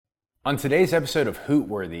On today's episode of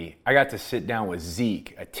Hootworthy, I got to sit down with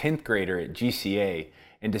Zeke, a 10th grader at GCA,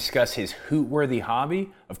 and discuss his Hootworthy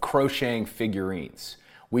hobby of crocheting figurines.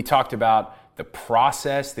 We talked about the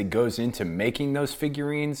process that goes into making those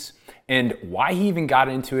figurines and why he even got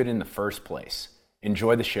into it in the first place.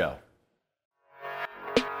 Enjoy the show.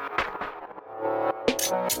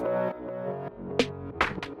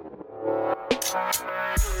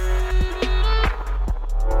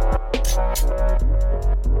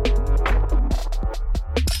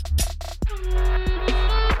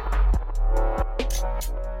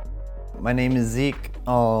 My name is Zeke,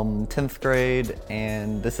 10th grade,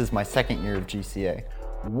 and this is my second year of GCA.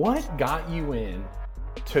 What got you in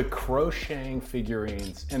to crocheting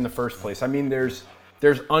figurines in the first place? I mean, there's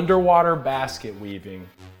underwater basket weaving,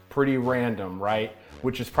 pretty random, right?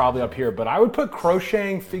 Which is probably up here, but I would put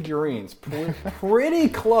crocheting figurines pretty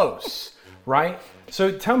close, right?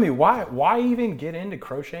 So tell me, why even get into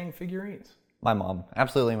crocheting figurines? My mom,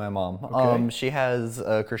 absolutely my mom. Okay. She has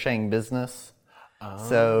a crocheting business,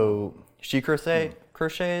 so she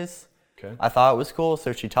crochets. Okay. I thought it was cool,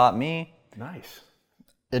 so she taught me. Nice.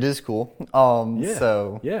 It is cool. Yeah.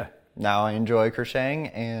 So yeah. now I enjoy crocheting,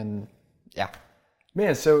 and yeah.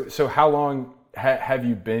 Man, so how long have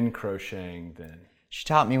you been crocheting then? She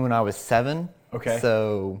taught me when I was 7. Okay.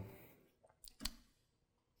 So I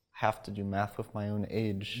have to do math with my own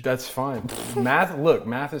age. That's fine.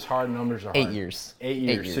 Math is hard, numbers are hard. 8 years. 8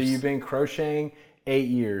 years. 8 years. So you've been crocheting 8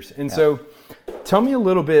 years. And so tell me a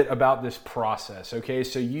little bit about this process, okay?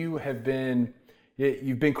 So you've been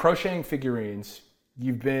crocheting figurines.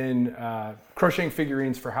 You've been crocheting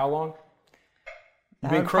figurines for how long?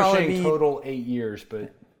 You've been crocheting total 8 years,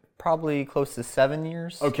 but... Probably close to 7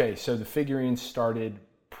 years. Okay, so the figurines started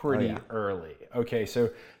pretty early. Okay,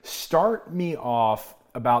 so start me off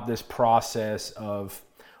about this process of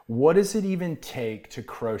what does it even take to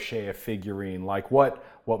crochet a figurine? Like what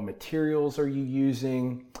materials are you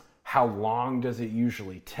using? How long does it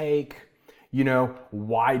usually take? You know,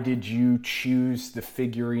 why did you choose the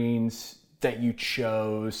figurines that you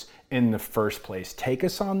chose in the first place? Take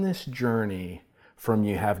us on this journey from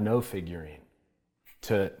you have no figurine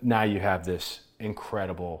to now you have this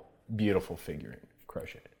incredible, beautiful figurine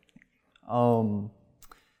crocheted.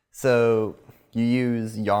 So you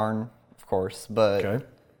use yarn, of course, but Okay.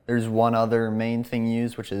 there's one other main thing you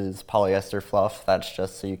use, which is polyester fluff. That's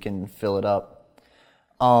just so you can fill it up.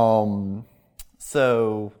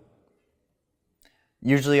 So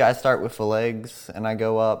usually I start with the legs and I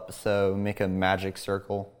go up, so make a magic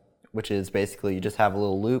circle, which is basically you just have a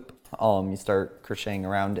little loop. You start crocheting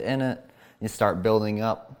around in it. You start building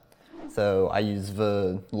up. So I use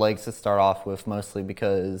the legs to start off with mostly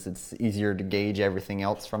because it's easier to gauge everything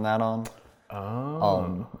else from that on.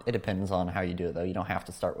 It depends on how you do it though. You don't have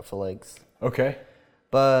to start with the legs. Okay.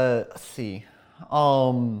 But let's see.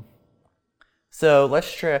 So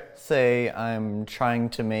let's say I'm trying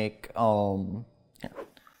to make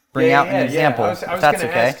bring out an example. I was if going that's to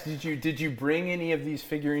okay. ask, did you bring any of these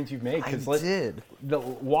figurines you've made? I did.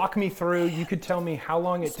 Walk me through. You could tell me how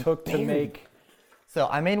long it took to make. So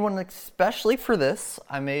I made one especially for this.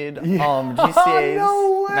 I made No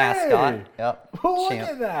GCA's way! mascot. Yep. Look Champ.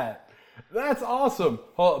 at that. That's awesome.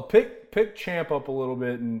 Hold on, pick Champ up a little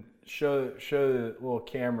bit and show the little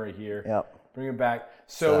camera here. Yep. Bring it back.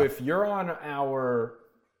 So if you're on our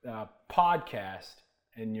podcast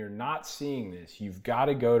and you're not seeing this, you've got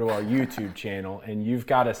to go to our YouTube channel and you've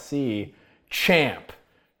got to see Champ,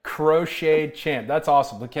 crocheted Champ. That's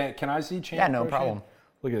awesome. Can I see Champ? Yeah, no crocheted? problem.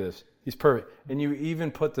 Look at this. He's perfect. And you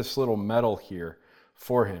even put this little medal here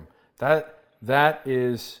for him. That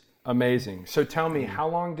is amazing. So tell me, how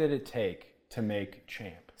long did it take to make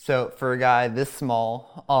Champ? So for a guy this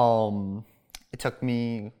small, it took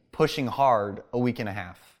me pushing hard a week and a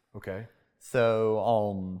half. Okay.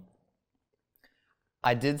 So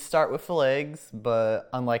I did start with the legs, but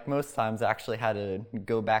unlike most times, I actually had to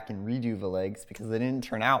go back and redo the legs because they didn't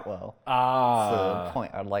turn out well. That's a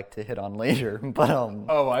point I'd like to hit on later. But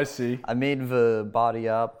Oh, I see. I made the body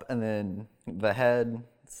up and then the head.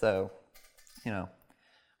 So, you know,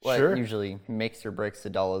 what Sure. usually makes or breaks the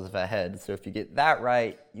doll is the head. So if you get that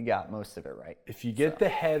right, you got most of it right. If you get the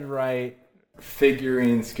head right,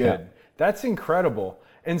 figurine's good. Yeah. That's incredible.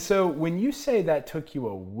 And so when you say that took you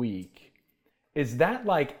a week, is that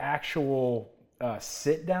like actual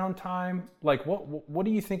sit down time? Like what do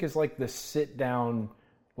you think is like the sit down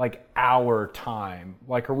like hour time?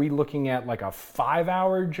 Like are we looking at like a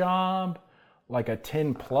 5-hour job, like a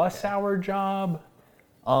 10+ hour job?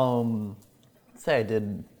 Say I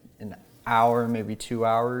did an hour, maybe 2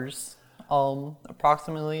 hours,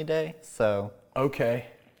 approximately a day. So Okay.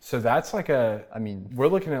 So that's like we're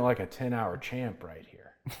looking at like a 10-hour champ right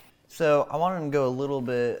here. So I wanted to go a little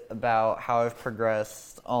bit about how I've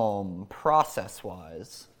progressed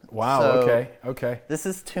process-wise. Wow, So okay. This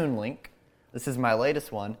is ToonLink. This is my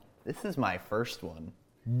latest one. This is my first one.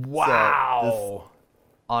 Wow.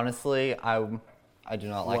 Honestly, I do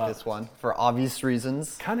not like this one for obvious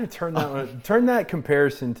reasons. Kind of turn that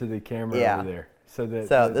comparison to the camera over there. So this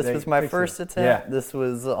was my first attempt. Yeah. This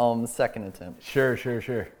was second attempt. Sure.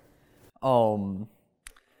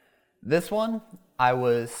 This one I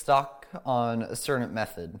was stuck on a certain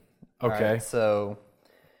method. Okay. Right? So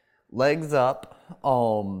legs up.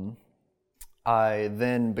 I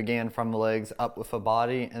then began from the legs up with a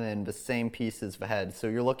body, and then the same piece as the head. So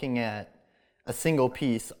you're looking at a single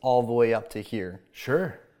piece all the way up to here.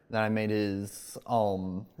 Sure. Then I made his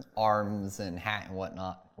arms and hat and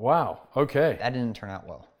whatnot. Wow. Okay. That didn't turn out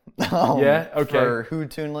well. Yeah. Okay. For who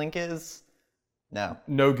ToonLink is, no.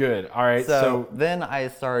 No good. All right. So then I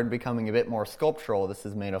started becoming a bit more sculptural. This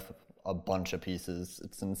is made of a bunch of pieces.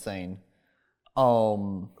 It's insane.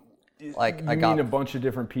 I mean a bunch of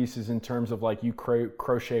different pieces in terms of like you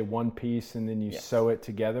crochet one piece and then you sew it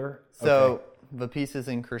together? So the pieces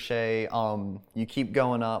in crochet, you keep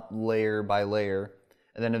going up layer by layer,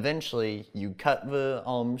 and then eventually you cut the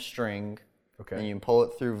string, and you pull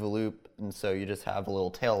it through the loop, and so you just have a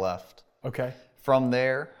little tail left. Okay. From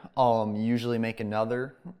there, you usually make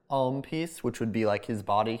another piece, which would be like his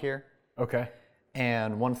body here. Okay.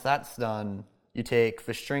 And once that's done, you take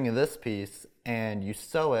the string of this piece and you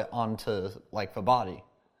sew it onto like the body.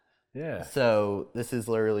 Yeah. So this is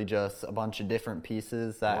literally just a bunch of different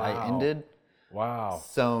pieces that I ended. Wow.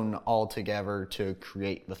 Sewn all together to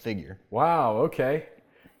create the figure. Wow. Okay.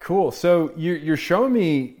 Cool. So you're showing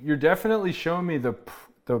me. You're definitely showing me the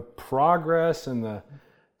progress and the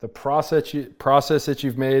process that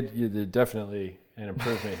you've made. You're definitely an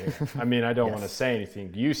improvement here. I mean, I don't want to say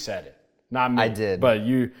anything. You said it, not me. I did, but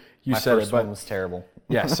you My said first it. But one was terrible.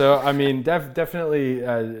 Yeah. So I mean, definitely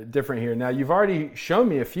different here. Now you've already shown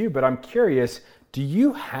me a few, but I'm curious. Do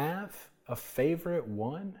you have a favorite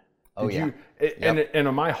one? And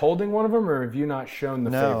am I holding one of them, or have you not shown the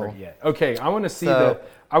favorite yet? Okay, I want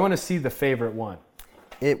to see the favorite one.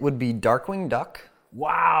 It would be Darkwing Duck.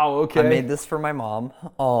 Wow. Okay. I made this for my mom.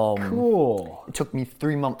 Cool. It took me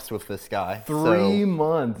 3 months with this guy. 3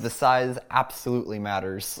 months. The size absolutely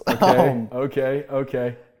matters. Okay.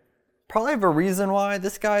 Okay. Probably the reason why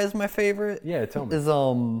this guy is my favorite. Yeah, tell me. Is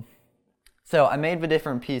so I made the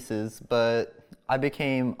different pieces, but I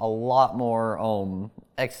became a lot more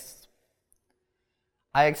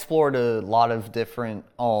I explored a lot of different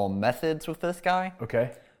methods with this guy.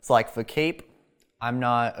 Okay. It's like the cape. I'm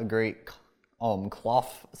not a great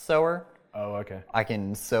cloth sewer. Oh, okay. I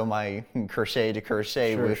can sew my crochet to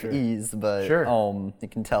crochet with ease, but you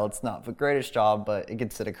can tell it's not the greatest job, but it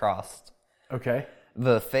gets it across. Okay.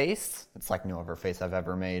 The face, it's like no other face I've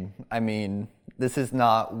ever made. I mean, this is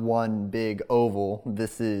not one big oval.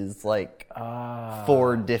 This is like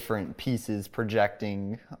 4 different pieces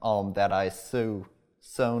projecting that I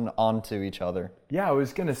sewn onto each other. Yeah, I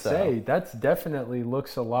was gonna say that's definitely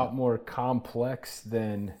looks a lot more complex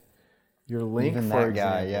than your Link, even for that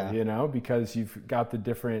example. guy, yeah. You know, because you've got the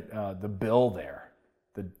different the bill there,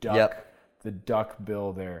 the duck, the duck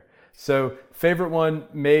bill there. So favorite one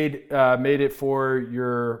made it for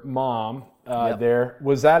your mom. There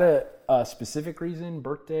was that a specific reason,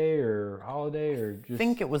 birthday or holiday or just? I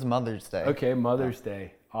think it was Mother's Day. Okay, Mother's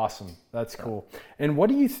Day. Awesome. That's cool. And what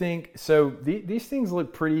do you think? So these things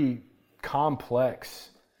look pretty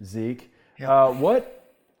complex, Zeke.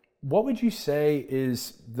 What would you say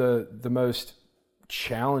is the most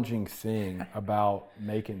challenging thing about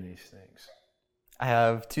making these things? I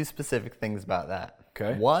have 2 specific things about that.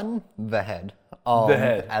 Okay. One, the head. The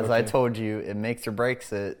head. As I told you, it makes or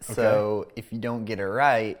breaks it. So if you don't get it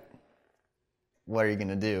right, what are you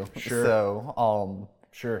gonna do? Sure. So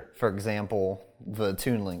Sure. For example, the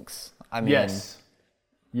ToonLinks. I mean,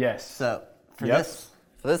 yes. So for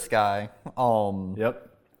this guy,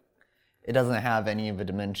 it doesn't have any of the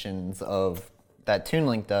dimensions of that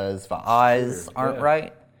ToonLink does. The eyes aren't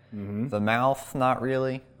right. Mm-hmm. The mouth, not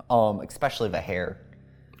really. Especially the hair.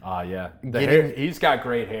 Yeah. Hair, he's got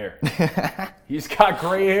great hair. He's got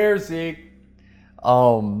great hair, Zeke.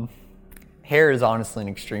 Hair is honestly an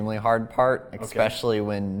extremely hard part, especially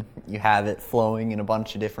when you have it flowing in a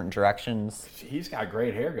bunch of different directions. He's got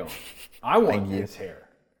great hair going. I want his hair.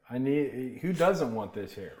 Who doesn't want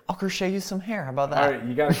this hair? I'll crochet you some hair. How about that? All right,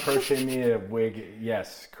 you got to crochet me a wig.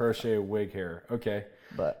 Yes, crochet a wig hair. Okay.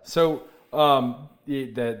 But so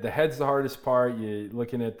the head's the hardest part. You're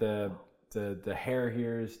looking at the hair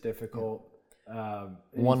here is difficult.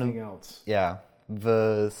 Anything else? Yeah.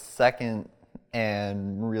 The second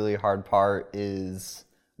and really hard part is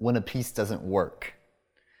when a piece doesn't work.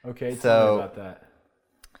 Okay, tell me about that.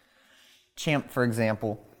 Champ, for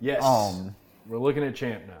example. Yes. We're looking at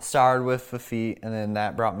Champ now. Started with the feet, and then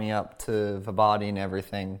that brought me up to the body and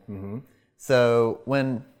everything. Mm-hmm. So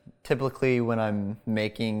typically when I'm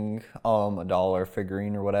making a doll or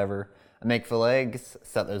figurine or whatever, I make the legs,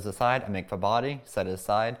 set those aside. I make the body, set it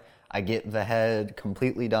aside. I get the head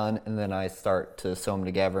completely done, and then I start to sew them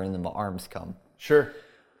together, and then the arms come. Sure.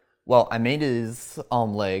 Well, I made his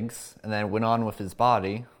legs, and then went on with his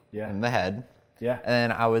body and the head. Yeah.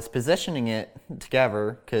 And I was positioning it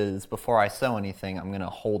together because before I sew anything, I'm going to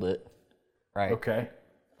hold it, right? Okay.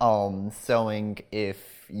 Sewing,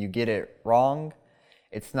 if you get it wrong,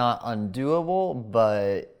 it's not undoable,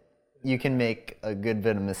 but you can make a good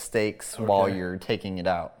bit of mistakes while you're taking it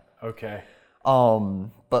out. Okay.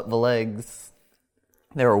 But the legs,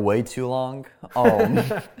 they were way too long.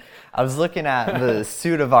 I was looking at the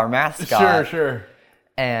suit of our mascot. Sure.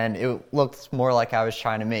 And it looked more like I was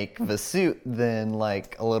trying to make the suit than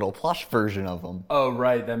like a little plush version of him. Oh,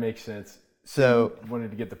 right. That makes sense. So you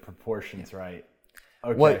wanted to get the proportions right.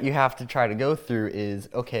 Okay. What you have to try to go through is,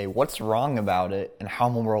 okay, what's wrong about it, and how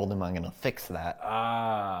in the world am I going to fix that?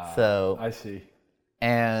 So I see.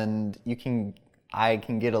 And I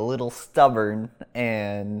can get a little stubborn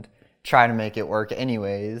and try to make it work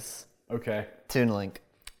anywain. Okay. Toon Link.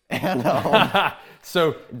 And, so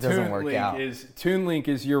it doesn't work out. Toon Link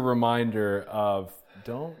is your reminder of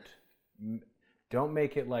don't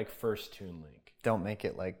make it like first Toon Link. Don't make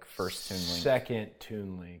it like first Toon Link. Second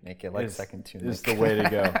Toon Link. Make it like second Toon Link. Is the way to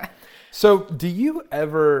go. So do you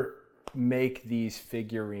ever make these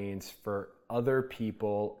figurines for other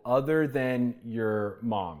people other than your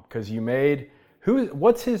mom? Because you made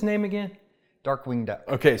what's his name again? Darkwing Duck.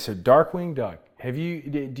 Okay, so Darkwing Duck. Do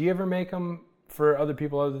you ever make them for other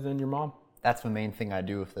people other than your mom? That's the main thing I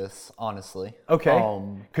do with this, honestly. Okay.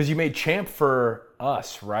 Because you made Champ for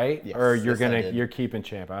us, right? Yes, or you're keeping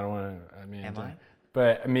Champ. I don't want to. I mean, am I?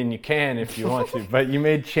 But I mean, you can if you want to. But you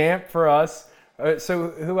made Champ for us. So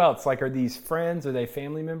who else? Like, are these friends? Are they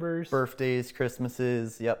family members? Birthdays,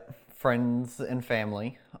 Christmases. Yep, friends and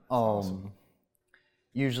family. Awesome.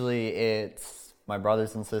 Usually it's my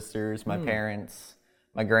brothers and sisters, my parents,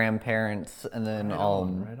 my grandparents, and then right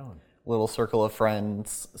on. Little circle of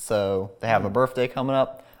friends. So they have a birthday coming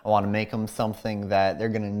up. I want to make them something that they're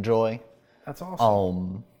going to enjoy. That's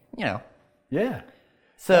awesome. Yeah.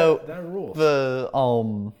 So that rules. The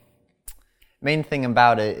main thing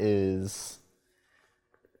about it is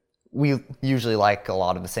we usually like a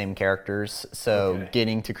lot of the same characters. So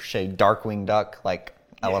getting to crochet Darkwing Duck,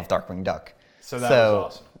 I love Darkwing Duck. So that was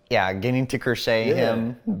awesome. Yeah, getting to crochet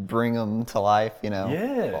him, bring him to life, Yeah.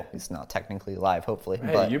 Well, he's not technically alive, hopefully.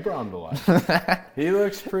 Hey, but you brought him to life. He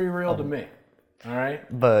looks pretty real to me. All right.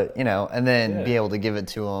 But, and then be able to give it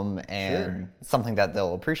to them and something that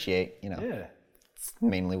they'll appreciate, Yeah. It's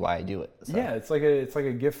mainly why I do it. So. Yeah, it's like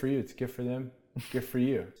a gift for you. It's a gift for them. Gift for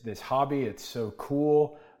you. This hobby, it's so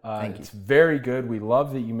cool. It's very good. We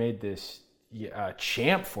love that you made this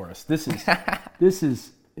Champ for us. This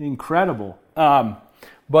is incredible.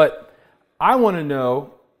 But I want to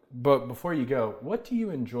know, but before you go, what do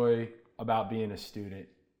you enjoy about being a student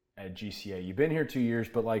at GCA? You've been here 2 years,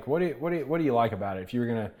 but what do you like about it? If you were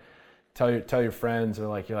gonna tell your friends, or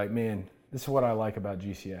you're like, man, this is what I like about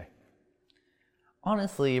GCA.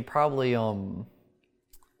 Honestly, probably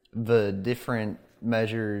the different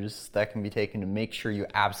measures that can be taken to make sure you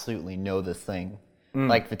absolutely know this thing.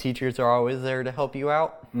 Like the teachers are always there to help you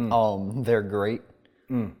out. They're great.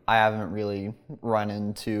 I haven't really run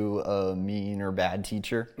into a mean or bad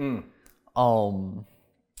teacher. And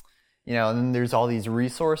then there's all these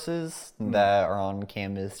resources that are on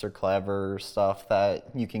Canvas or Clever, stuff that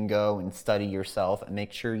you can go and study yourself and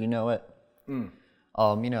make sure you know it.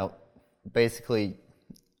 Basically,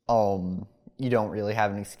 you don't really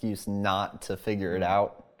have an excuse not to figure it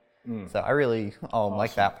out. So I really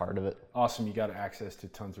like that part of it. Awesome. You got access to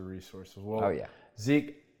tons of resources. Well, oh, yeah.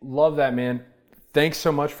 Zeke, love that, man. Thanks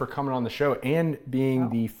so much for coming on the show and being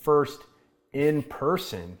the first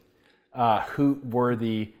in-person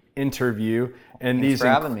Hoot-worthy interview. And Thanks for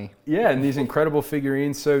having me. Yeah, and these incredible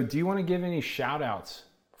figurines. So do you want to give any shout-outs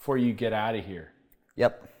before you get out of here?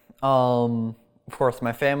 Yep. Of course,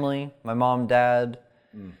 my family, my mom, dad,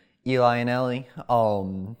 Eli and Ellie,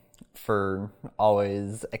 for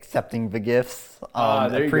always accepting the gifts,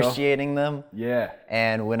 appreciating them. Yeah.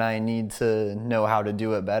 And when I need to know how to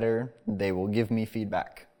do it better, they will give me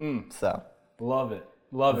feedback. So love it.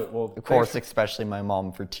 Love it. Well, of course, especially my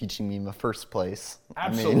mom for teaching me in the first place.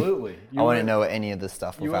 Absolutely. I wouldn't know any of this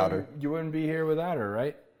stuff without her. You wouldn't be here without her,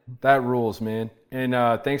 right? That rules, man. And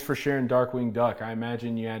thanks for sharing Darkwing Duck. I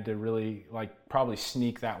imagine you had to really probably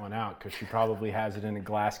sneak that one out because she probably has it in a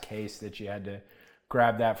glass case that you had to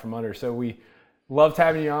grab that from under. So we loved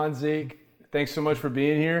having you on, Zeke. Thanks so much for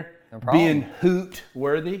being here, being hoot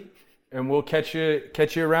worthy, and we'll catch you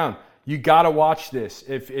around. You got to watch this.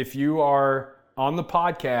 If you are on the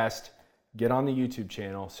podcast, get on the YouTube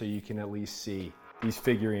channel so you can at least see these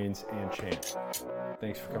figurines and champs.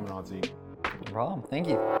 Thanks for coming on, Zeke. No problem. Thank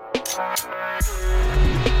you.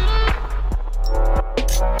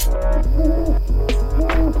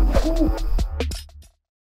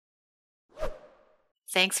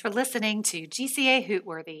 Thanks for listening to GCA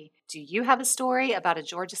Hootworthy. Do you have a story about a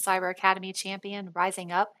Georgia Cyber Academy champion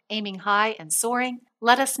rising up, aiming high, and soaring?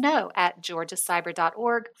 Let us know at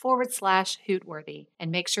georgiacyber.org/Hootworthy.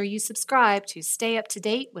 And make sure you subscribe to stay up to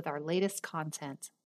date with our latest content.